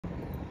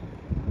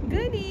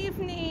Good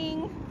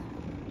evening.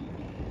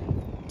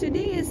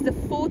 Today is the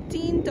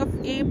 14th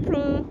of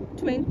April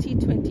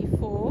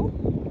 2024,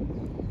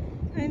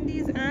 and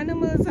these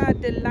animals are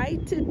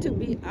delighted to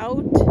be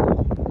out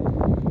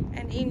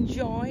and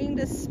enjoying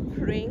the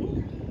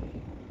spring.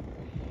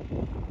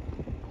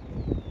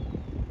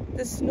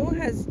 The snow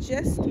has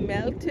just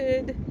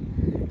melted,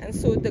 and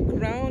so the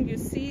ground, you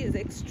see, is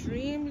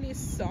extremely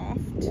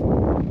soft.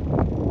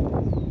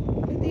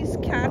 These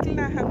cattle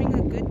are having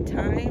a good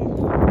time.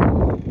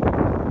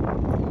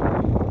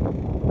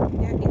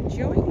 They're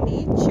enjoying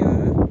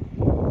nature.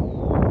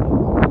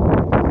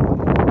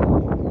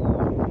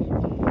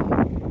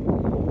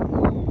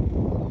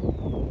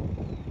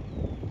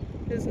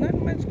 There's not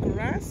much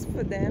grass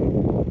for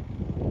them,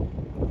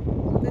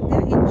 but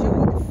they're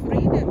enjoying the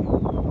freedom.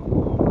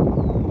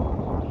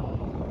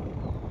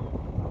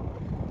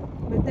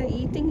 But they're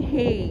eating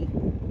hay.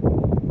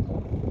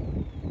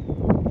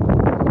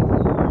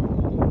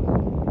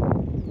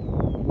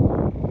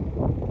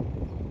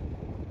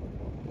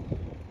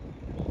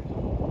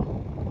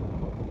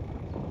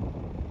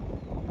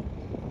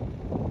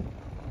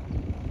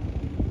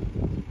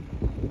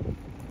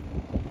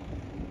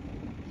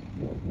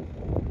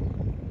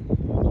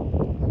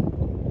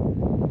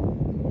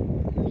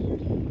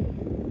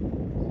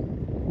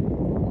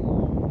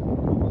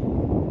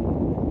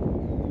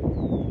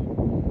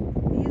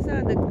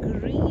 The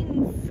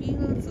green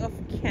fields of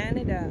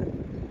Canada.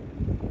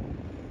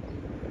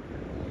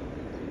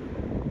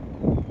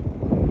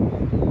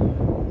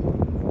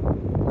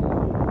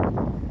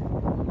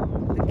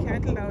 The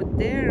cattle out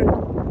there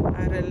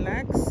are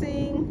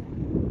relaxing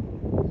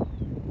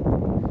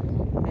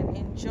and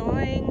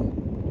enjoying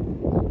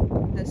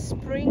the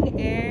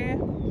spring air,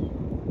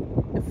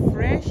 the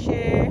fresh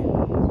air.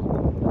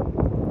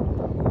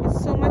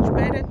 It's so much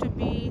better to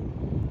be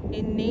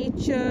in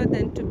nature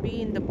than to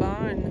be in the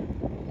barn.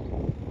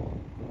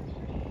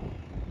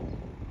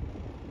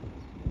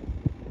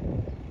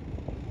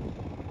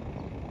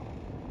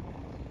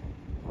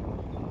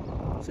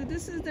 So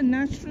this is the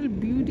natural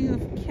beauty of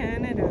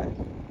Canada.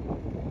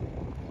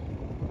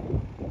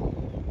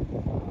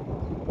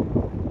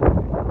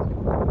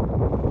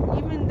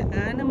 Even the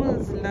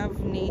animals love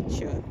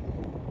nature.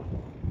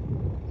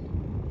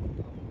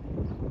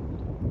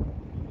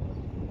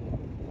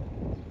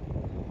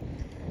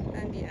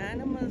 And the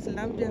animals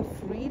love their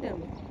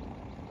freedom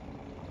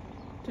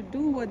to do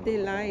what they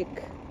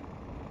like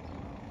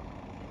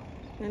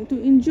and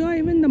to enjoy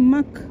even the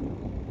muck.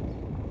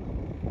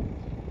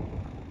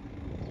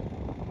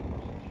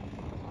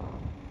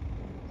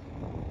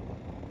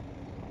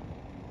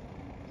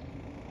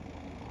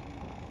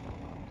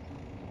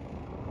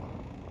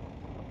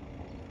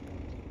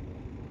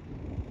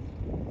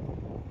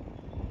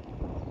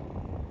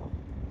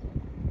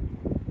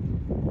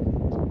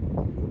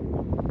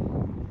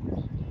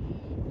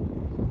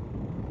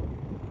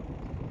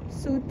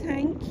 So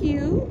thank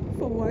you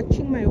for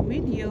watching my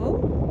video.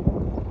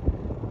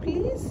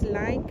 Please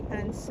like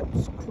and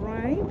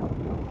subscribe.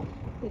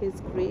 It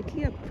is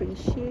greatly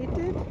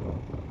appreciated.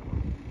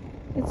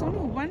 It's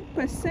only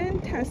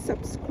 1% has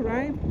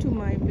subscribed to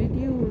my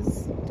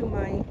videos, to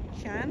my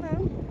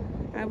channel.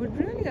 I would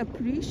really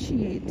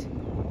appreciate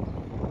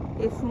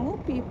if more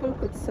people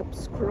could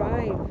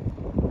subscribe.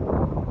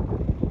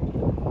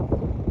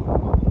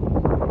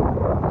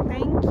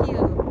 Thank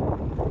you,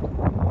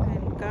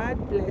 and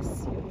God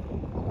bless you.